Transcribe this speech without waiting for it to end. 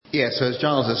Yeah, so as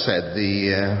Giles has said,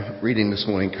 the reading this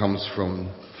morning comes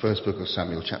from first book of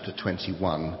Samuel, chapter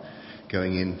 21,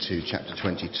 going into chapter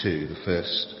 22, the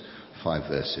first 5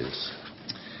 verses.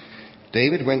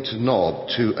 David went to Nob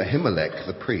to Ahimelech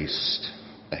the priest.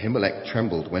 Ahimelech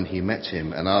trembled when he met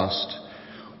him and asked,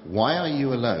 "Why are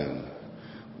you alone?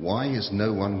 Why is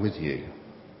no one with you?"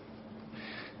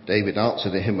 David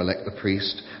answered Ahimelech the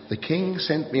priest, "The king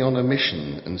sent me on a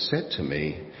mission and said to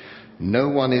me, 'No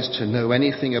one is to know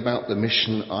anything about the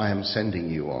mission I am sending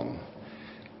you on.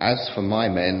 As for my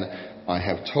men, I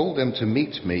have told them to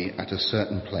meet me at a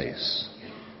certain place.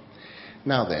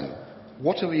 Now then,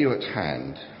 what have you at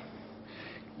hand?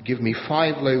 Give me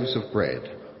 5 loaves of bread,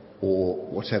 or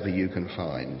whatever you can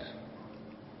find.'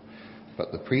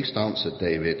 But the priest answered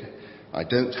David, 'I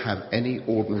don't have any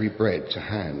ordinary bread to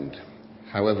hand.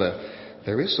 However,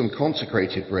 there is some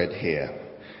consecrated bread here,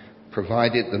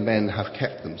 provided the men have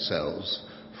kept themselves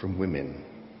from women.'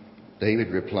 David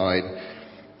replied,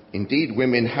 'Indeed,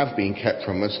 women have been kept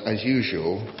from us as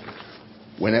usual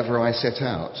whenever I set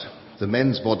out. The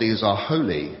men's bodies are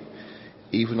holy,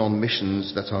 even on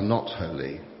missions that are not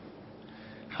holy.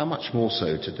 How much more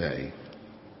so today?'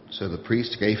 So the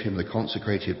priest gave him the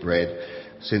consecrated bread,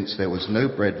 since there was no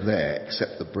bread there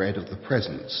except the bread of the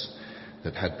presence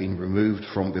that had been removed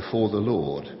from before the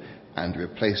Lord and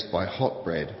replaced by hot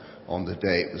bread on the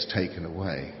day it was taken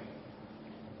away.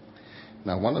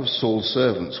 Now one of Saul's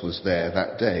servants was there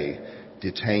that day,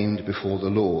 detained before the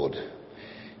Lord.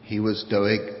 He was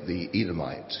Doeg the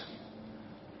Edomite,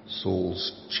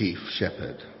 Saul's chief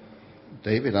shepherd.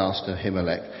 David asked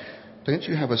Ahimelech, 'Don't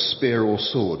you have a spear or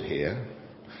sword here?'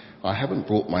 'I haven't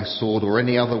brought my sword or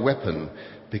any other weapon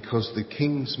because the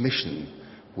king's mission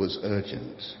was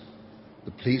urgent.'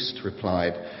 The priest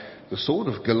replied, 'The sword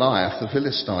of Goliath the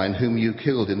Philistine, whom you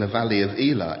killed in the valley of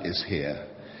Elah, is here.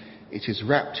 It is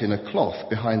wrapped in a cloth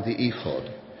behind the ephod.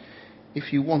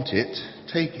 If you want it,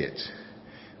 take it.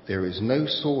 There is no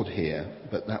sword here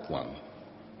but that one.'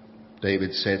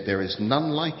 David said, 'There is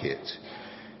none like it.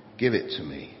 Give it to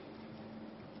me.'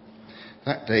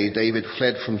 That day David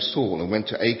fled from Saul and went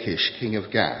to Achish, king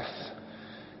of Gath.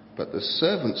 But the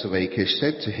servants of Achish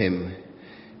said to him,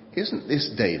 'Isn't this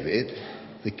David,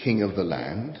 the king of the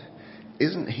land?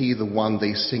 Isn't he the one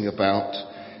they sing about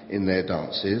in their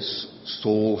dances?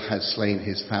 Saul has slain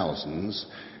his thousands,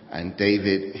 and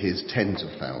David his tens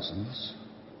of thousands.'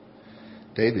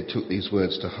 David took these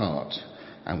words to heart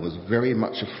and was very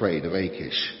much afraid of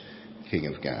Achish, king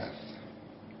of Gath.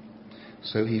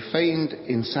 So he feigned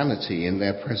insanity in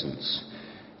their presence,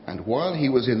 and while he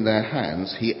was in their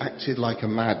hands, he acted like a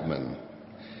madman,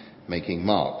 making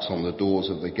marks on the doors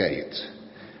of the gate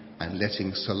and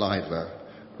letting saliva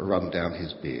run down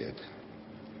his beard.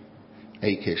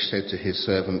 Achish said to his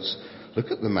servants,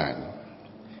 'Look at the man.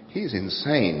 He is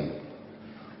insane.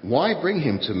 Why bring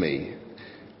him to me?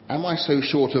 Am I so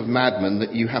short of madmen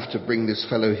that you have to bring this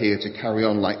fellow here to carry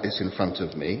on like this in front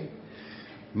of me?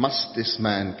 Must this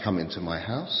man come into my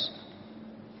house?'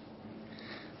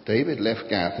 David left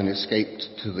Gath and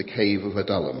escaped to the cave of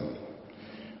Adullam.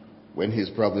 When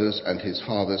his brothers and his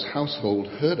father's household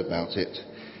heard about it,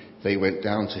 they went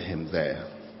down to him there.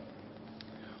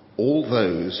 All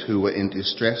those who were in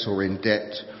distress or in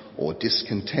debt or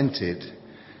discontented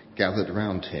gathered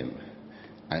round him,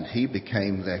 and he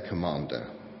became their commander.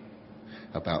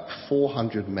 About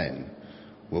 400 men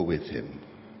were with him.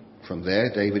 From there,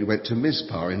 David went to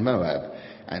Mizpah in Moab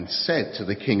and said to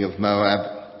the king of Moab,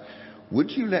 'Would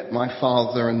you let my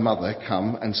father and mother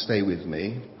come and stay with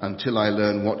me until I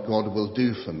learn what God will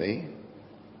do for me?'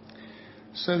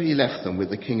 So he left them with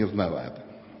the king of Moab,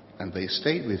 and they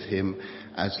stayed with him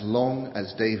as long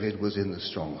as David was in the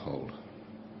stronghold.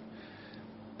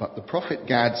 But the prophet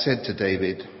Gad said to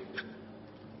David,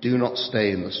 'Do not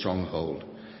stay in the stronghold.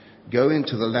 Go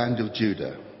into the land of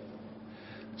Judah.'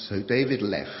 So David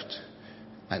left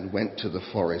and went to the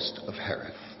forest of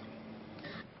Hereth."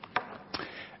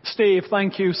 Steve,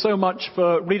 thank you so much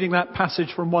for reading that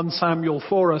passage from 1 Samuel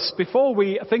for us. Before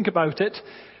we think about it,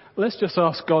 let's just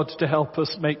ask God to help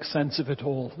us make sense of it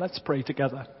all. Let's pray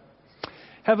together.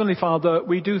 Heavenly Father,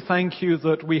 we do thank you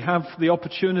that we have the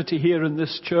opportunity here in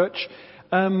this church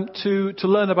to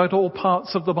learn about all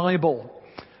parts of the Bible.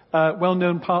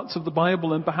 Well-known parts of the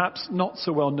Bible and perhaps not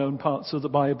so well-known parts of the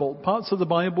Bible. Parts of the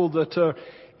Bible that are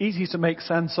easy to make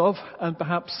sense of, and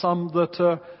perhaps some that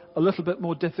are a little bit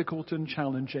more difficult and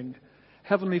challenging.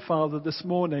 Heavenly Father, this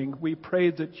morning we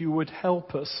pray that you would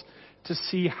help us to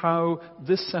see how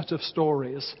this set of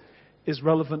stories is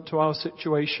relevant to our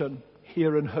situation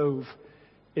here in Hove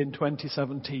in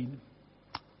 2017.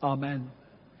 Amen.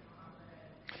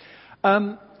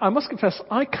 I must confess,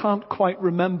 I can't quite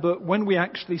remember when we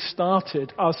actually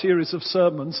started our series of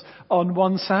sermons on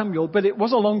 1 Samuel, but it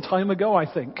was a long time ago,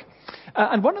 I think.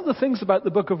 And one of the things about the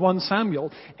book of 1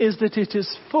 Samuel is that it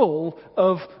is full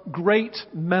of great,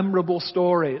 memorable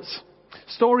stories.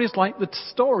 Stories like the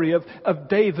story of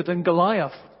David and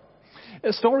Goliath.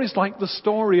 Stories like the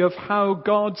story of how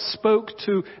God spoke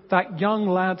to that young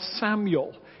lad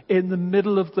Samuel in the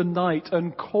middle of the night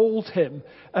and called him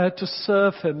to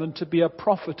serve him and to be a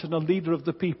prophet and a leader of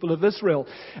the people of Israel.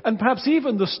 And perhaps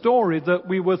even the story that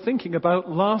we were thinking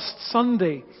about last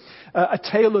Sunday, a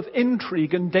tale of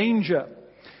intrigue and danger,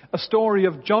 a story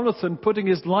of Jonathan putting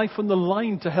his life on the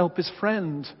line to help his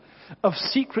friend, of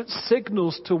secret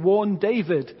signals to warn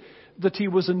David that he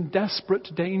was in desperate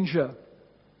danger.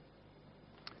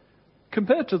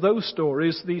 Compared to those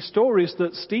stories, the stories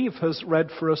that Steve has read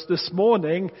for us this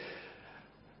morning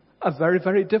are very,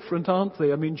 very different, aren't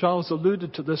they? I mean, Giles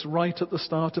alluded to this right at the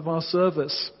start of our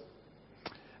service.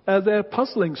 They're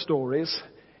puzzling stories.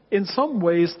 In some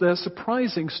ways, they're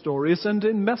surprising stories, and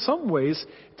in some ways,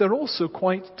 they're also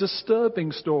quite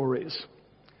disturbing stories.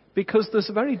 Because there's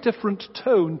a very different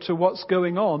tone to what's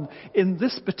going on in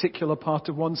this particular part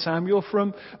of 1 Samuel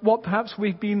from what perhaps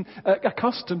we've been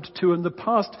accustomed to in the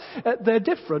past. They're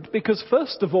different because,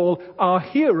 first of all, our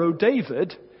hero,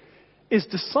 David, is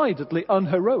decidedly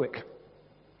unheroic.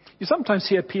 You sometimes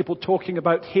hear people talking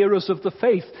about heroes of the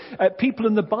faith, people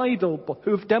in the Bible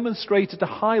who have demonstrated a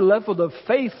high level of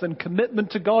faith and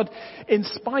commitment to God in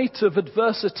spite of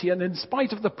adversity and in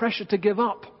spite of the pressure to give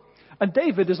up. And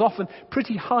David is often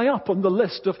pretty high up on the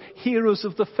list of heroes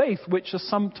of the faith, which are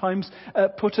sometimes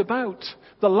put about.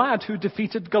 The lad who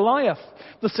defeated Goliath,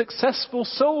 the successful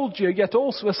soldier, yet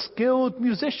also a skilled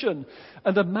musician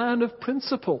and a man of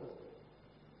principle.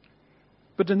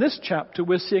 But in this chapter,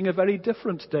 we're seeing a very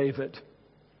different David.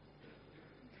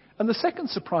 And the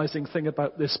second surprising thing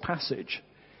about this passage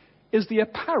is the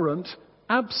apparent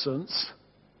absence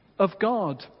of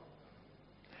God.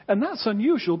 And that's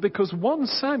unusual because 1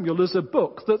 Samuel is a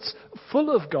book that's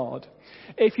full of God.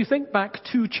 If you think back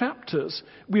 2 chapters,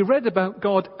 we read about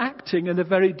God acting in a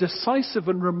very decisive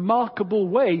and remarkable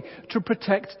way to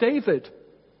protect David.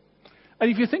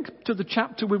 And if you think to the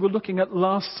chapter we were looking at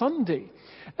last Sunday,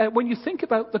 when you think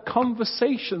about the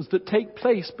conversations that take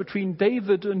place between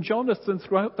David and Jonathan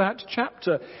throughout that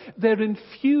chapter, they're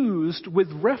infused with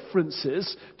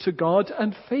references to God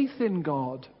and faith in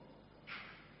God.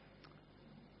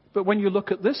 But when you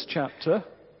look at this chapter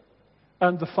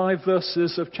and the 5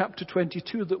 verses of chapter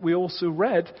 22 that we also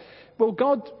read, well,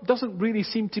 God doesn't really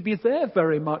seem to be there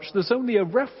very much. There's only a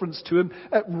reference to him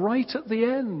right at the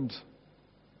end.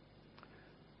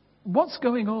 What's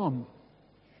going on?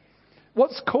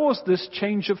 What's caused this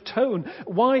change of tone?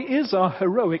 Why is our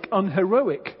heroic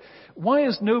unheroic? Why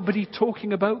is nobody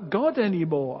talking about God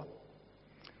anymore?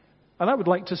 And I would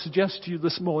like to suggest to you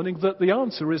this morning that the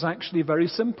answer is actually very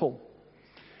simple.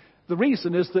 The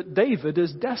reason is that David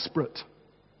is desperate.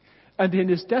 And in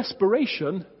his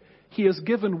desperation, he has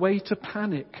given way to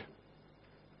panic.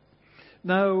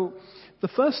 Now, the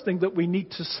first thing that we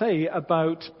need to say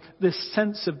about this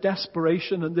sense of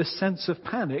desperation and this sense of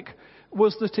panic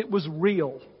was that it was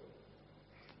real.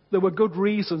 There were good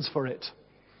reasons for it.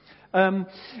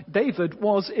 David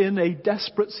was in a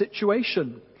desperate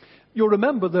situation. You'll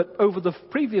remember that over the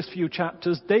previous few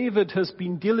chapters, David has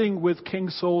been dealing with King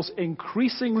Saul's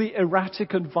increasingly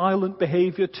erratic and violent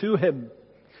behavior to him.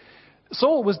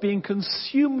 Saul was being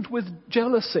consumed with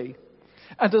jealousy.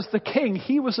 And as the king,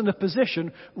 he was in a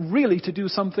position really to do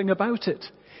something about it.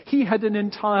 He had an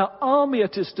entire army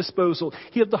at his disposal.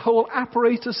 He had the whole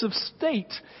apparatus of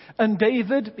state. And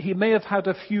David, he may have had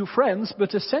a few friends,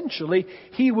 but essentially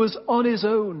he was on his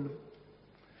own.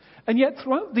 And yet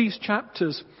throughout these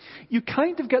chapters, you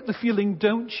kind of get the feeling,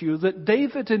 don't you, that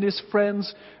David and his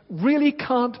friends really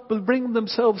can't bring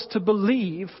themselves to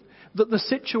believe that the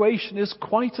situation is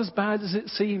quite as bad as it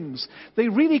seems. They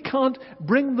really can't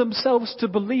bring themselves to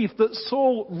believe that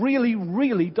Saul really,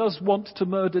 really does want to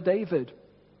murder David.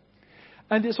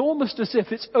 And it's almost as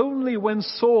if it's only when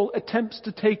Saul attempts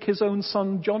to take his own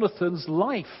son Jonathan's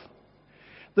life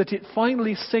that it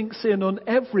finally sinks in on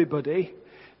everybody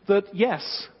that,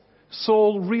 yes,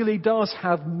 Saul really does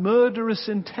have murderous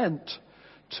intent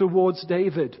towards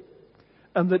David,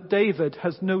 and that David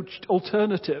has no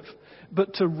alternative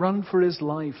but to run for his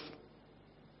life.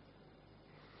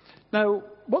 Now,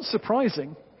 what's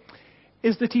surprising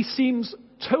is that he seems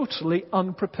totally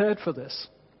unprepared for this.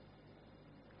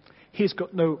 He's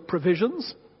got no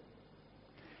provisions.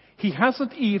 He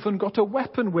hasn't even got a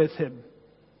weapon with him.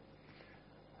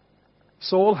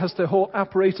 Saul has the whole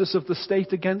apparatus of the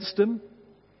state against him.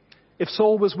 If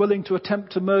Saul was willing to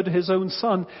attempt to murder his own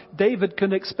son, David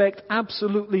can expect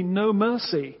absolutely no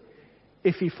mercy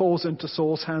if he falls into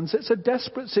Saul's hands. It's a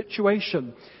desperate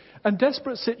situation. And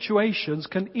desperate situations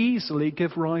can easily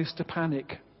give rise to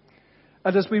panic.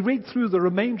 And as we read through the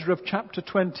remainder of chapter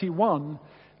 21,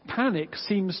 panic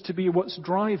seems to be what's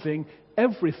driving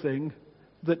everything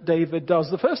that David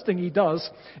does. The first thing he does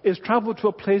is travel to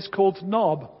a place called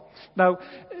Nob. Now,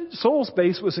 Saul's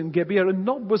base was in Gibeah and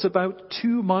Nob was about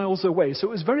 2 miles away, so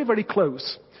it was very, very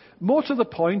close. More to the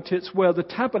point, it's where the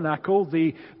tabernacle,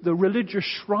 the religious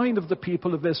shrine of the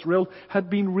people of Israel, had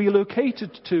been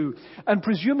relocated to. And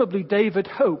presumably David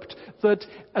hoped that,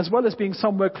 as well as being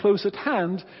somewhere close at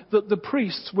hand, that the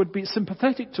priests would be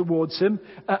sympathetic towards him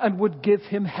and would give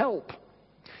him help.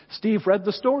 Steve read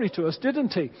the story to us,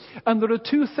 didn't he? And there are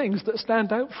 2 things that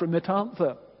stand out from it, aren't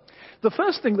there? The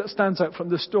first thing that stands out from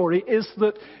this story is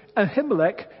that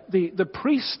Ahimelech, the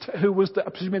priest who was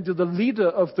presumably the leader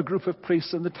of the group of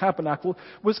priests in the tabernacle,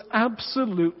 was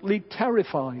absolutely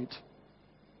terrified.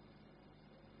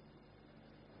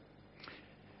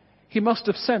 He must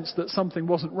have sensed that something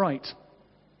wasn't right.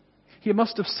 He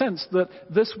must have sensed that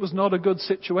this was not a good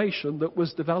situation that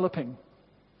was developing.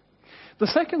 The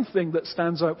second thing that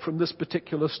stands out from this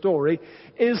particular story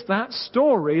is that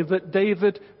story that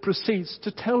David proceeds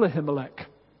to tell Ahimelech.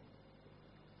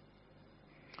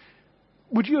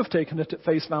 Would you have taken it at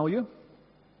face value?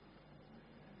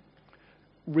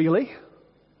 Really?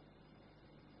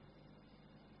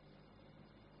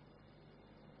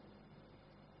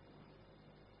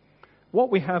 What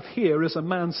we have here is a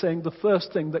man saying the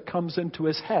first thing that comes into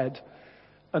his head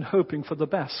and hoping for the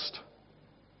best.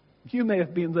 You may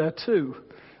have been there too.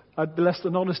 I'd be less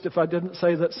than honest if I didn't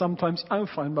say that sometimes I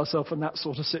find myself in that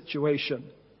sort of situation.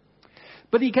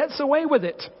 But he gets away with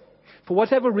it. For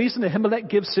whatever reason, Ahimelech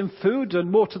gives him food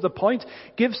and, more to the point,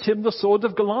 gives him the sword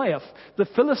of Goliath, the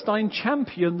Philistine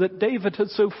champion that David had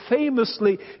so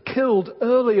famously killed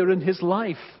earlier in his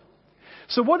life.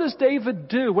 So what does David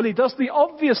do? Well, he does the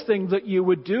obvious thing that you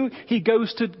would do. He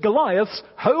goes to Goliath's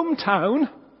hometown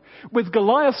with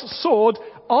Goliath's sword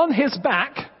on his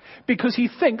back, because he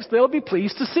thinks they'll be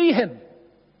pleased to see him.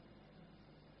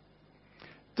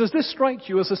 Does this strike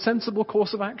you as a sensible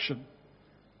course of action?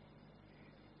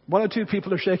 1 or 2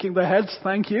 people are shaking their heads,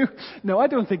 thank you. No, I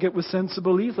don't think it was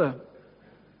sensible either.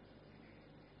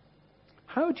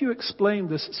 How do you explain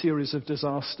this series of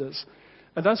disasters?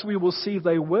 And as we will see,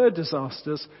 they were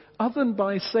disasters, other than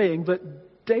by saying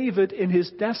that David, in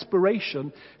his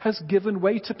desperation, has given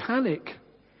way to panic.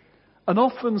 An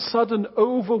often sudden,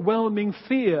 overwhelming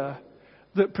fear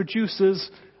that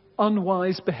produces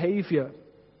unwise behavior.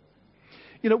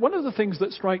 You know, one of the things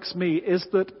that strikes me is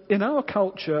that in our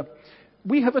culture,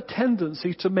 we have a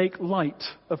tendency to make light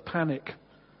of panic.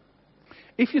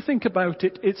 If you think about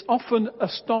it, it's often a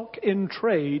stock in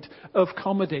trade of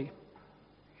comedy.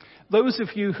 Those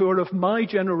of you who are of my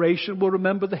generation will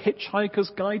remember The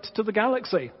Hitchhiker's Guide to the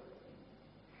Galaxy.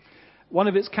 One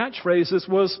of its catchphrases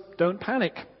was, "Don't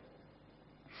panic."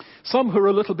 Some who are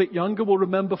a little bit younger will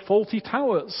remember Fawlty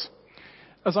Towers.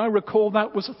 As I recall,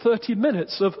 that was 30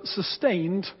 minutes of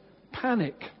sustained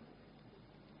panic.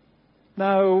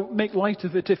 Now, make light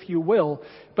of it if you will,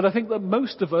 but I think that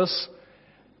most of us,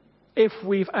 if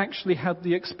we've actually had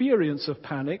the experience of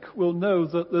panic, will know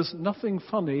that there's nothing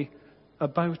funny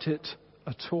about it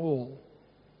at all.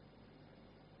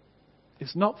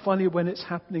 It's not funny when it's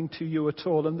happening to you at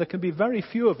all, and there can be very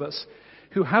few of us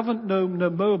who haven't known a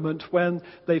moment when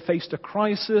they faced a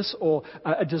crisis or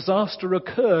a disaster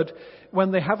occurred,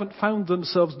 when they haven't found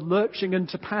themselves lurching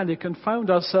into panic and found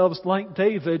ourselves, like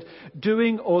David,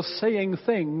 doing or saying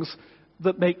things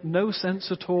that make no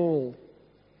sense at all.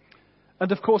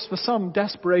 And of course, for some,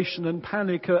 desperation and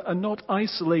panic are not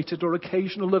isolated or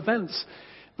occasional events.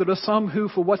 There are some who,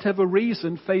 for whatever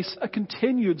reason, face a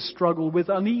continued struggle with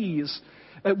unease,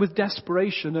 with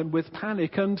desperation and with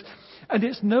panic. And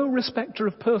it's no respecter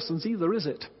of persons either, is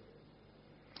it?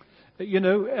 You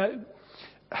know,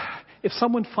 if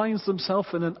someone finds themselves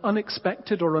in an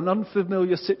unexpected or an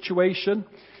unfamiliar situation,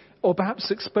 or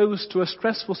perhaps exposed to a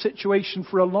stressful situation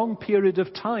for a long period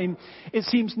of time, it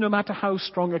seems no matter how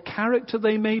strong a character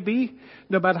they may be,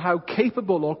 no matter how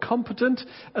capable or competent,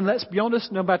 and let's be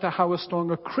honest, no matter how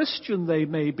strong a Christian they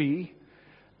may be,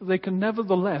 they can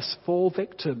nevertheless fall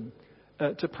victim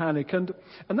to panic. And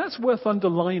that's worth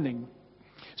underlining.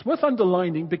 It's worth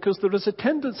underlining because there is a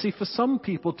tendency for some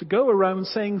people to go around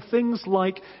saying things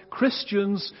like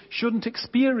Christians shouldn't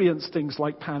experience things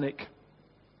like panic.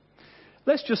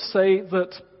 Let's just say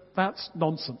that that's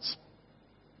nonsense.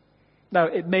 Now,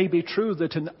 it may be true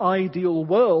that in an ideal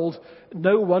world,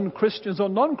 no one, Christians or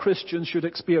non-Christians, should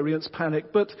experience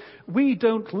panic, but we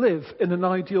don't live in an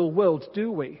ideal world,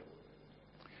 do we?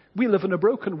 We live in a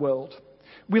broken world.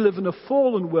 We live in a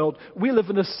fallen world. We live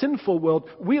in a sinful world.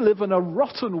 We live in a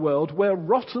rotten world where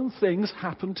rotten things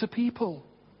happen to people.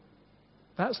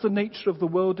 That's the nature of the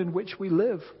world in which we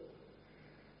live,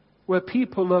 where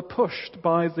people are pushed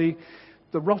by the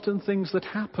rotten things that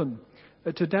happen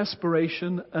to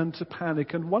desperation and to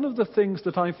panic. And one of the things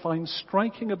that I find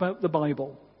striking about the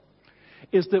Bible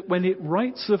is that when it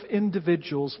writes of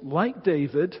individuals like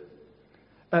David,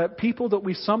 people that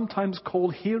we sometimes call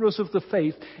heroes of the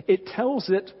faith, it tells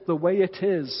it the way it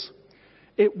is.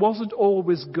 It wasn't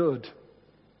always good.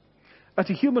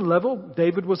 At a human level,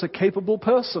 David was a capable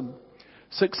person,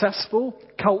 successful,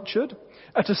 cultured.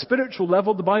 At a spiritual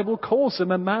level, the Bible calls him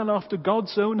a man after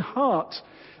God's own heart.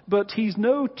 But he's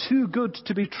no too good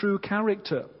to be true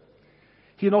character.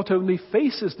 He not only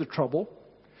faces the trouble,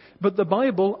 but the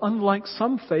Bible, unlike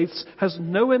some faiths, has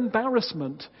no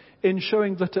embarrassment in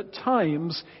showing that at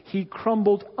times he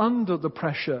crumbled under the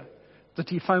pressure that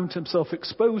he found himself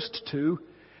exposed to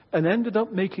and ended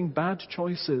up making bad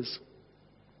choices.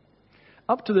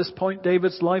 Up to this point,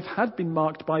 David's life had been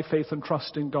marked by faith and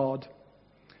trust in God.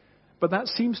 But that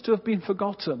seems to have been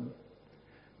forgotten.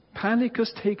 Panic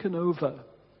has taken over.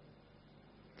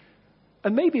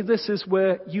 And maybe this is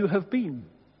where you have been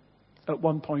at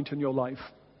one point in your life.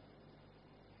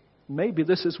 Maybe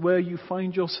this is where you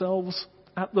find yourselves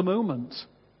at the moment.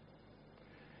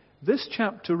 This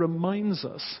chapter reminds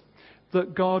us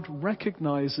that God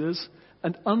recognizes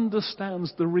and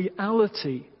understands the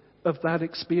reality of that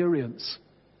experience.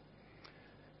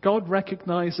 God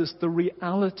recognizes the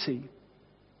reality,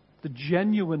 the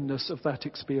genuineness of that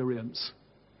experience.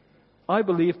 I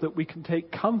believe that we can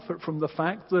take comfort from the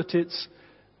fact that it's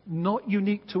not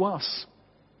unique to us,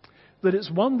 that it's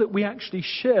one that we actually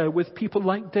share with people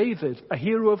like David, a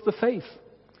hero of the faith.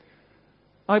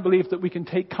 I believe that we can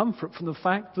take comfort from the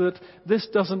fact that this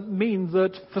doesn't mean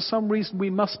that for some reason we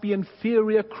must be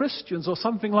inferior Christians or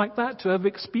something like that to have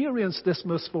experienced this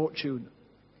misfortune.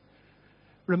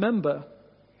 Remember,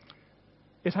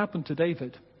 it happened to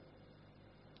David.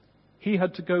 He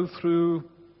had to go through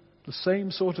the same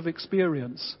sort of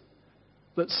experience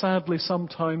that sadly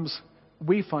sometimes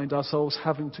we find ourselves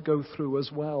having to go through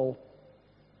as well.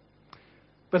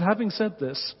 But having said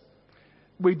this,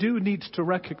 we do need to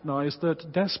recognize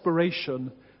that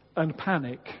desperation and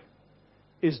panic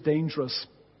is dangerous.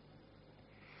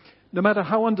 No matter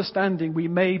how understanding we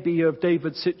may be of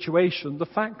David's situation, the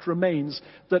fact remains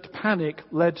that panic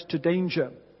led to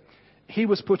danger. He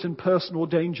was put in personal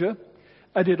danger,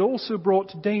 and it also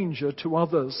brought danger to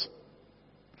others.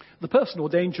 The personal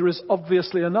danger is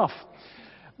obviously enough.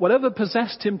 Whatever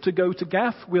possessed him to go to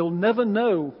Gath, we'll never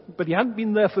know, but he hadn't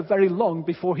been there for very long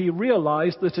before he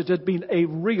realized that it had been a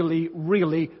really,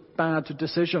 really bad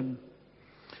decision.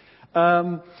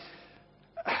 Psalm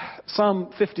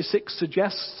 56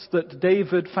 suggests that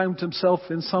David found himself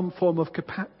in some form of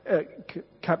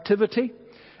captivity.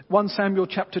 1 Samuel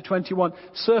chapter 21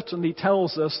 certainly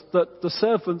tells us that the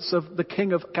servants of the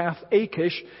king of Gath,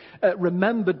 Achish,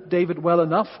 remembered David well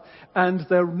enough, and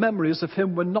their memories of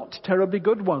him were not terribly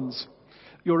good ones.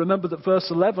 You'll remember that verse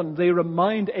 11, they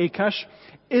remind Achish,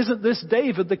 "Isn't this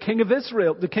David, the king of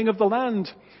Israel, the king of the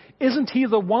land? Isn't he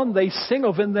the one they sing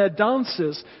of in their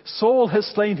dances? Saul has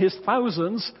slain his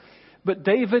thousands, but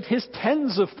David his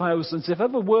tens of thousands." If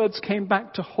ever words came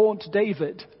back to haunt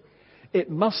David, it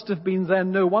must have been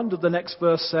then. No wonder the next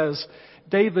verse says,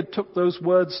 David took those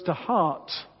words to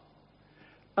heart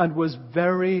and was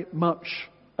very much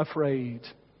afraid.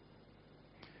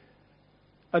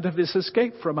 And of his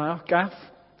escape from Gath,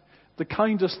 the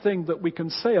kindest thing that we can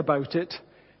say about it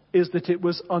is that it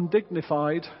was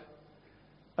undignified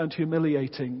and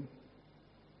humiliating.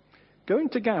 Going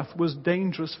to Gath was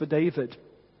dangerous for David.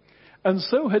 And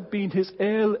so had been his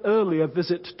earlier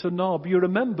visit to Nob. You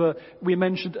remember we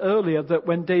mentioned earlier that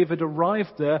when David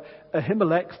arrived there,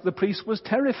 Ahimelech, the priest, was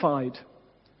terrified.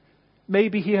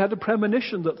 Maybe he had a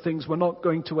premonition that things were not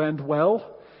going to end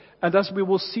well. And as we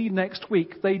will see next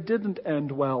week, they didn't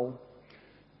end well.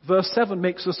 Verse 7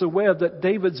 makes us aware that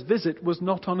David's visit was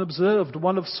not unobserved.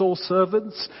 One of Saul's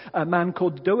servants, a man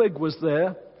called Doeg, was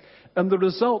there. And the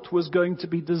result was going to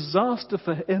be disaster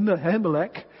for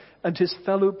Ahimelech and his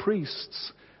fellow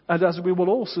priests. And as we will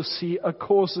also see, a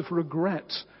cause of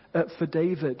regret for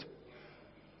David.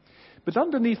 But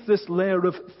underneath this layer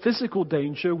of physical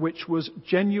danger, which was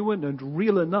genuine and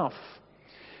real enough,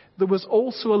 there was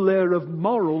also a layer of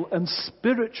moral and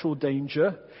spiritual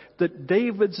danger that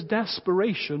David's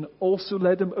desperation also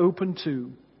led him open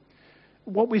to.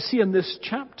 what we see in this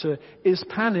chapter is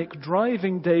panic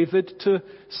driving David to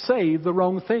say the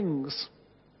wrong things.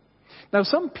 Now,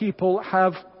 some people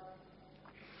have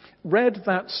read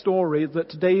that story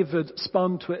that David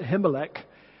spun to Ahimelech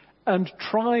and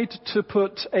tried to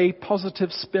put a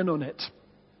positive spin on it.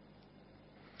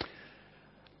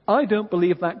 I don't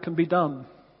believe that can be done.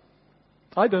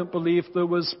 I don't believe there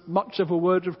was much of a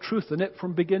word of truth in it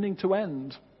from beginning to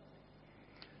end.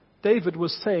 David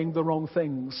was saying the wrong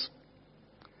things.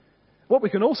 What we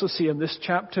can also see in this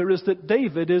chapter is that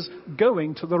David is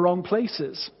going to the wrong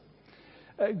places.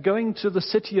 Going to the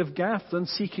city of Gath and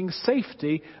seeking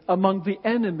safety among the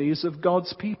enemies of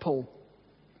God's people.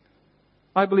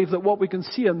 I believe that what we can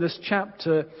see in this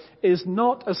chapter is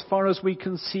not, as far as we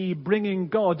can see, bringing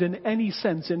God in any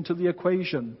sense into the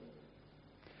equation.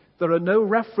 There are no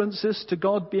references to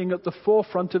God being at the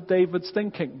forefront of David's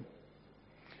thinking.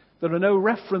 There are no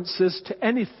references to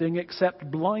anything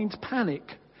except blind panic.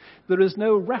 There is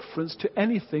no reference to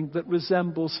anything that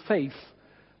resembles faith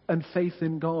and faith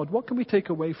in God. What can we take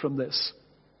away from this?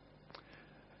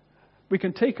 We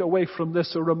can take away from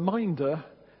this a reminder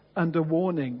and a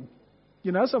warning.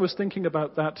 You know, as I was thinking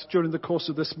about that during the course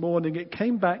of this morning, it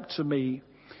came back to me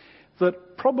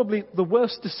that probably the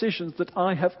worst decisions that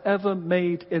I have ever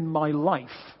made in my life,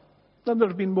 and there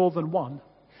have been more than one,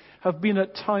 have been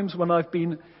at times when I've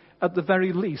been, at the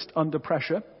very least, under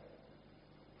pressure,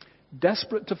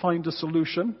 desperate to find a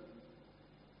solution,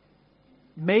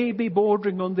 maybe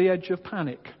bordering on the edge of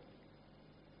panic.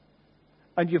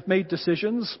 And you've made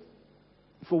decisions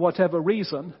for whatever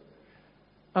reason,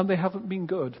 and they haven't been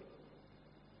good.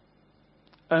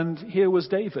 And here was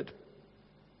David,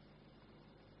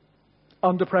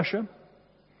 under pressure,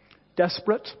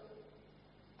 desperate,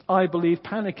 I believe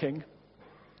panicking,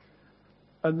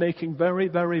 and making very,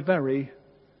 very, very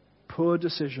poor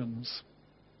decisions.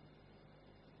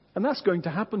 And that's going to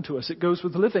happen to us. It goes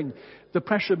with living. The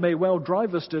pressure may well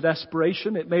drive us to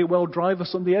desperation. It may well drive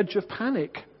us on the edge of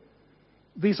panic.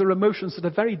 These are emotions that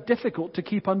are very difficult to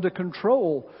keep under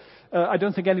control. I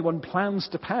don't think anyone plans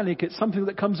to panic. It's something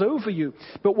that comes over you.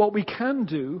 But what we can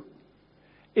do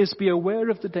is be aware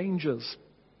of the dangers.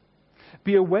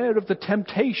 Be aware of the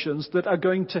temptations that are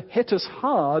going to hit us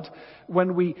hard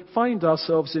when we find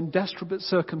ourselves in desperate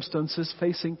circumstances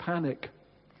facing panic.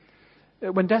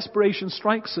 When desperation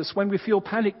strikes us, when we feel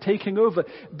panic taking over,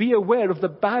 be aware of the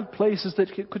bad places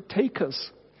that it could take us.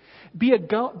 Be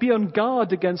on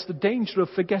guard against the danger of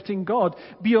forgetting God.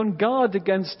 Be on guard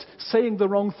against saying the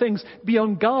wrong things. Be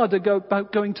on guard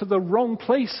about going to the wrong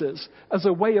places as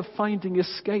a way of finding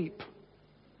escape.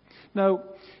 Now,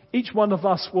 each one of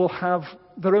us will have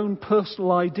their own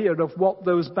personal idea of what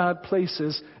those bad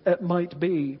places might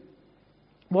be.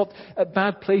 What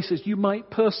bad places you might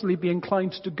personally be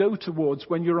inclined to go towards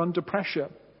when you're under pressure.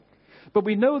 But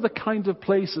we know the kind of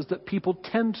places that people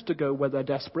tend to go where they're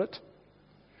desperate.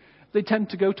 They tend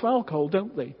to go to alcohol,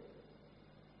 don't they?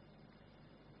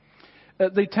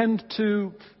 They tend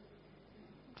to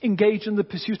engage in the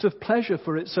pursuit of pleasure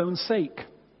for its own sake.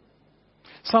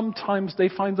 Sometimes they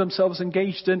find themselves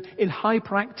engaged in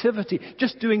hyperactivity,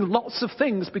 just doing lots of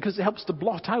things because it helps to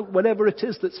blot out whatever it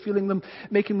is that's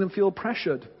making them feel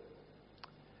pressured.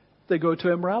 They go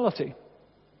to immorality.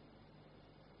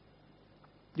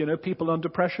 You know, people under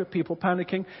pressure, people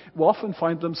panicking, will often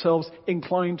find themselves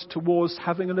inclined towards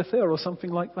having an affair or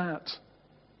something like that.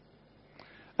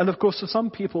 And of course, for some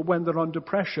people, when they're under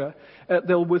pressure,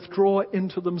 they'll withdraw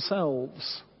into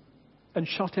themselves and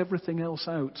shut everything else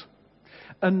out.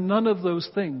 And none of those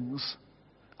things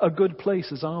are good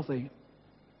places, are they?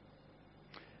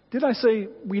 Did I say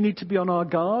we need to be on our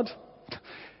guard?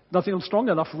 Nothing strong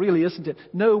enough, really, isn't it?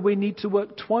 No, we need to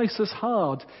work twice as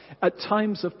hard at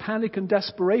times of panic and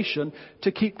desperation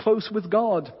to keep close with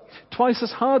God. Twice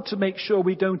as hard to make sure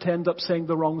we don't end up saying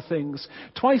the wrong things.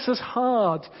 Twice as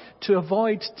hard to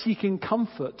avoid seeking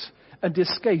comfort and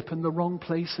escape in the wrong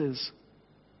places.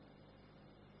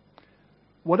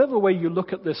 Whatever way you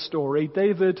look at this story,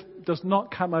 David does not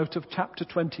come out of chapter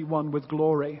 21 with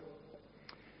glory.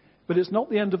 But it's not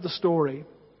the end of the story.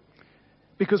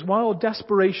 Because while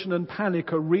desperation and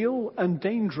panic are real and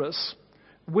dangerous,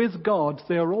 with God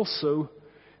they're also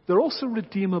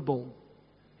redeemable.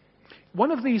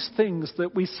 One of these things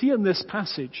that we see in this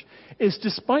passage is,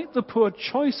 despite the poor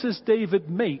choices David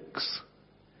makes,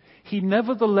 he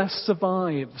nevertheless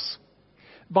survives.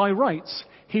 By rights,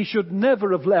 he should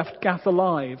never have left Gath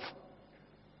alive.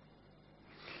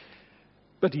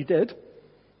 But he did.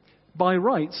 By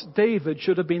rights, David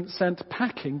should have been sent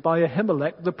packing by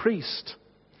Ahimelech the priest.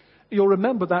 You'll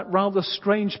remember that rather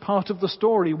strange part of the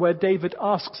story where David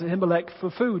asks Ahimelech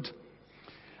for food.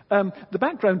 The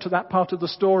background to that part of the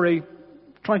story,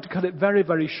 trying to cut it very,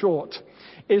 very short,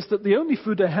 is that the only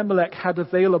food Ahimelech had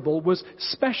available was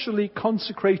specially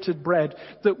consecrated bread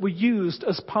that were used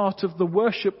as part of the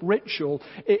worship ritual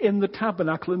in the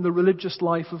tabernacle, in the religious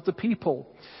life of the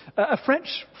people. A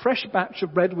fresh batch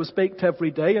of bread was baked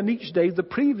every day, and each day the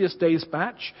previous day's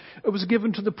batch was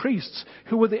given to the priests,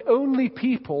 who were the only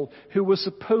people who were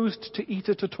supposed to eat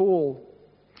it at all.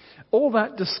 All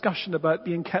that discussion about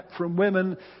being kept from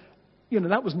women,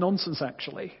 that was nonsense,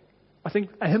 actually. I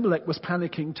think Ahimelech was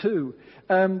panicking too,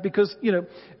 because,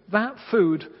 that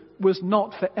food was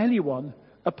not for anyone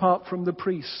apart from the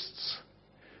priests.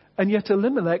 And yet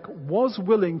Elimelech was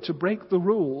willing to break the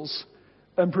rules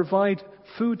and provide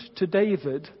food to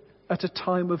David at a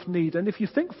time of need. And if you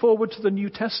think forward to the New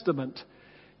Testament,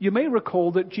 you may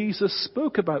recall that Jesus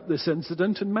spoke about this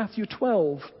incident in Matthew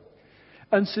 12.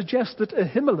 And suggest that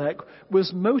Ahimelech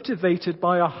was motivated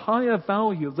by a higher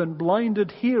value than blind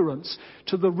adherence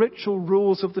to the ritual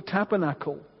rules of the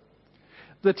tabernacle.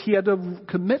 That he had a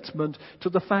commitment to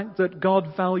the fact that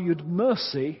God valued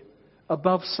mercy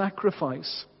above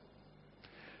sacrifice.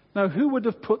 Now, who would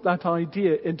have put that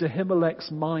idea into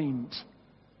Ahimelech's mind?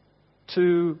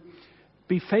 To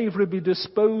be favorably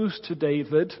disposed to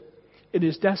David in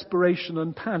his desperation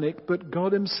and panic, but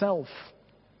God himself.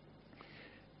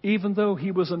 Even though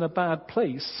he was in a bad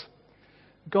place,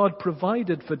 God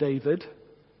provided for David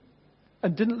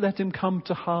and didn't let him come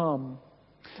to harm.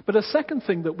 But a second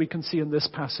thing that we can see in this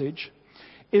passage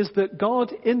is that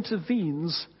God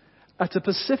intervenes at a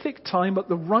specific time, at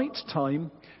the right time,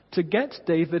 to get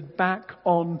David back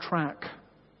on track.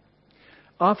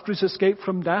 After his escape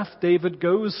from Gath, David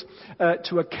goes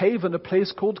to a cave in a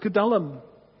place called Adullam.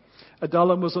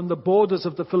 Adullam was on the borders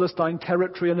of the Philistine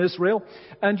territory in Israel,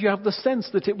 and you have the sense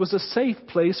that it was a safe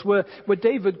place where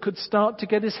David could start to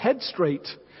get his head straight.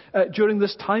 During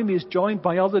this time, he is joined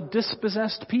by other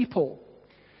dispossessed people.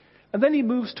 And then he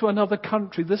moves to another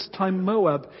country, this time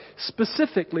Moab,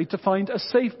 specifically to find a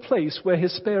safe place where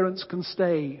his parents can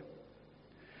stay.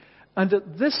 And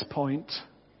at this point,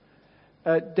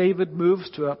 David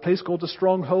moves to a place called a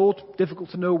stronghold.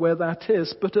 Difficult to know where that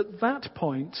is, but at that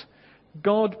point,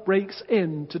 God breaks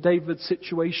into David's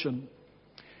situation.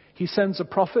 He sends a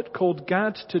prophet called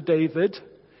Gad to David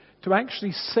to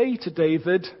actually say to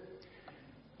David,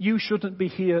 you shouldn't be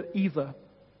here either.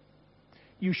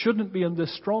 You shouldn't be in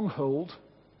this stronghold.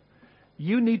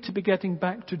 You need to be getting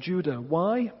back to Judah.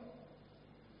 Why?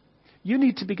 You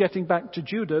need to be getting back to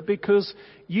Judah because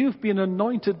you've been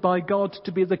anointed by God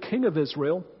to be the king of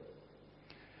Israel.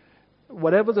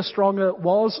 Whatever the stronger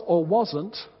was or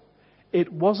wasn't,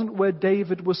 it wasn't where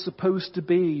David was supposed to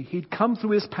be. He'd come through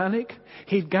his panic.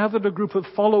 He'd gathered a group of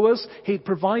followers. He'd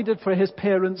provided for his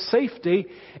parents' safety.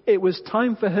 It was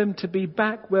time for him to be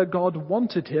back where God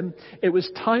wanted him. It was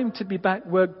time to be back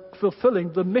where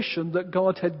fulfilling the mission that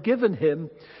God had given him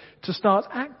to start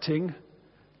acting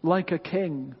like a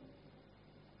king.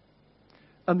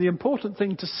 And the important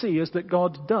thing to see is that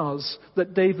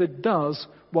David does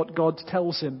what God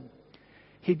tells him.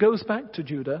 He goes back to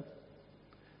Judah.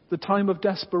 The time of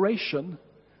desperation,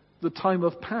 the time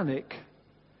of panic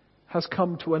has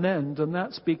come to an end. And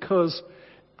that's because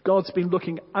God's been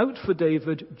looking out for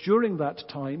David during that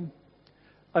time.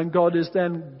 And God is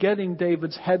then getting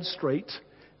David's head straight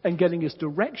and getting his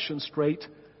direction straight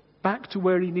back to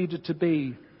where he needed to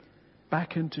be,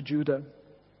 back into Judah.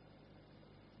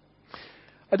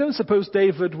 I don't suppose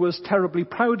David was terribly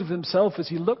proud of himself as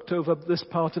he looked over this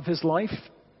part of his life.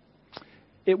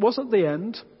 It wasn't the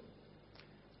end.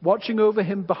 Watching over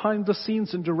him behind the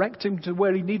scenes and directing him to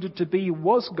where he needed to be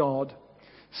was God,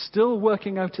 still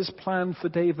working out his plan for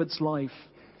David's life.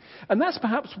 And that's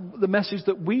perhaps the message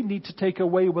that we need to take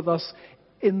away with us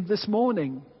in this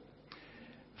morning.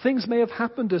 Things may have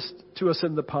happened to us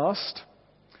in the past.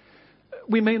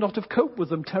 We may not have coped with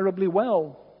them terribly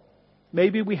well.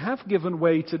 Maybe we have given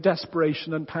way to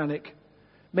desperation and panic.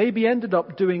 Maybe ended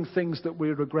up doing things that we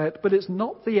regret, but it's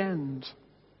not the end.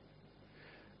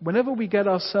 Whenever we get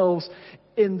ourselves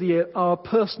in our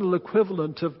personal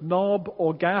equivalent of Nob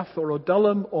or Gath or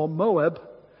Adullam or Moab,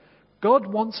 God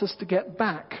wants us to get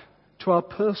back to our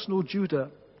personal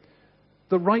Judah,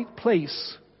 the right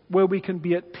place where we can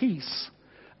be at peace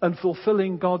and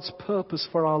fulfilling God's purpose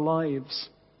for our lives.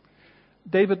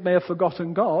 David may have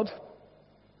forgotten God,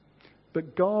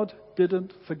 but God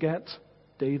didn't forget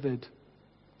David.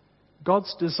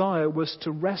 God's desire was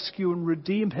to rescue and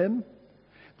redeem him.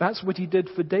 That's what he did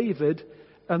for David,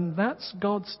 and that's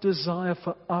God's desire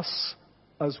for us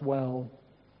as well.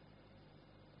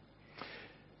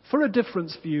 For a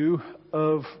different view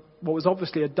of what was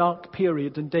obviously a dark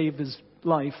period in David's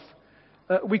life,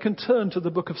 we can turn to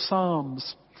the book of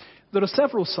Psalms. There are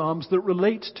several Psalms that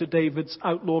relate to David's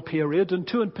outlaw period, and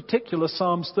two in particular,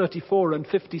 Psalms 34 and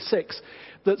 56,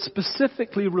 that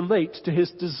specifically relate to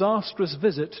his disastrous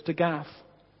visit to Gath.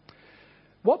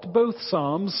 What both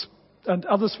Psalms and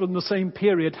others from the same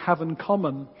period have in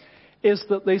common is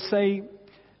that they say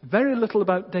very little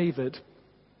about David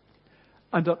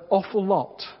and an awful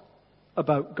lot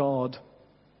about God.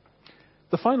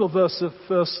 The final verse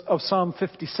of Psalm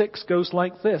 56 goes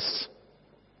like this: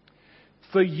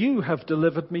 "For you have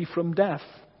delivered me from death,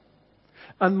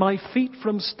 and my feet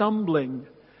from stumbling,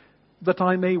 that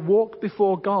I may walk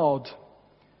before God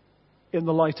in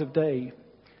the light of day."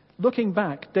 Looking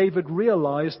back, David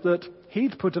realized that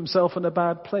he'd put himself in a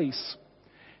bad place.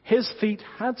 His feet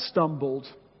had stumbled.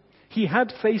 He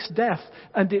had faced death,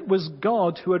 and it was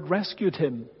God who had rescued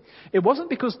him. It wasn't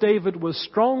because David was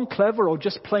strong, clever, or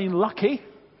just plain lucky.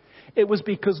 It was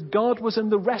because God was in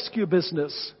the rescue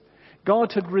business.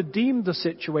 God had redeemed the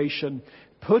situation,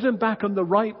 put him back on the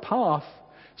right path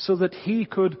so that he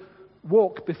could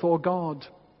walk before God.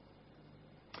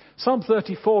 Psalm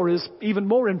 34 is even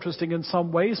more interesting in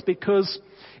some ways because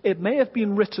it may have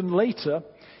been written later,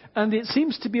 and it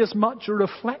seems to be as much a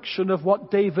reflection of what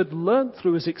David learned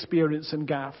through his experience in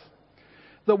Gath.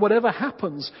 That whatever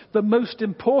happens, the most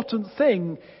important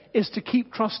thing is to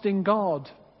keep trusting God.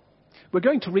 We're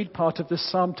going to read part of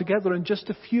this psalm together in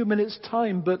just a few minutes'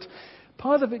 time, but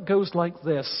part of it goes like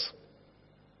this: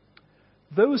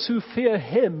 "Those who fear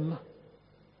him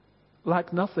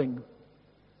lack nothing.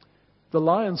 The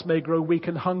lions may grow weak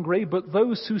and hungry, but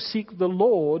those who seek the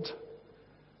Lord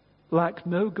lack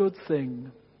no good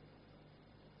thing."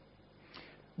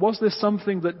 Was this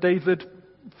something that David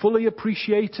fully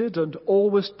appreciated and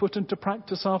always put into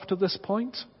practice after this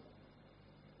point?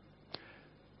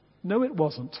 No, it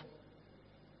wasn't.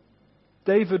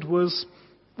 David was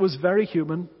very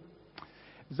human,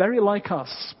 very like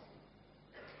us.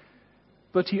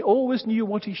 But he always knew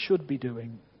what he should be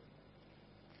doing.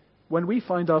 When we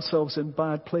find ourselves in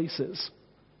bad places,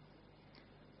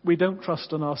 we don't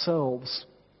trust in ourselves.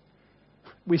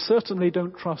 We certainly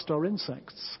don't trust our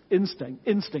instincts.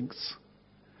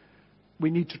 We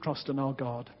need to trust in our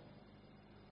God.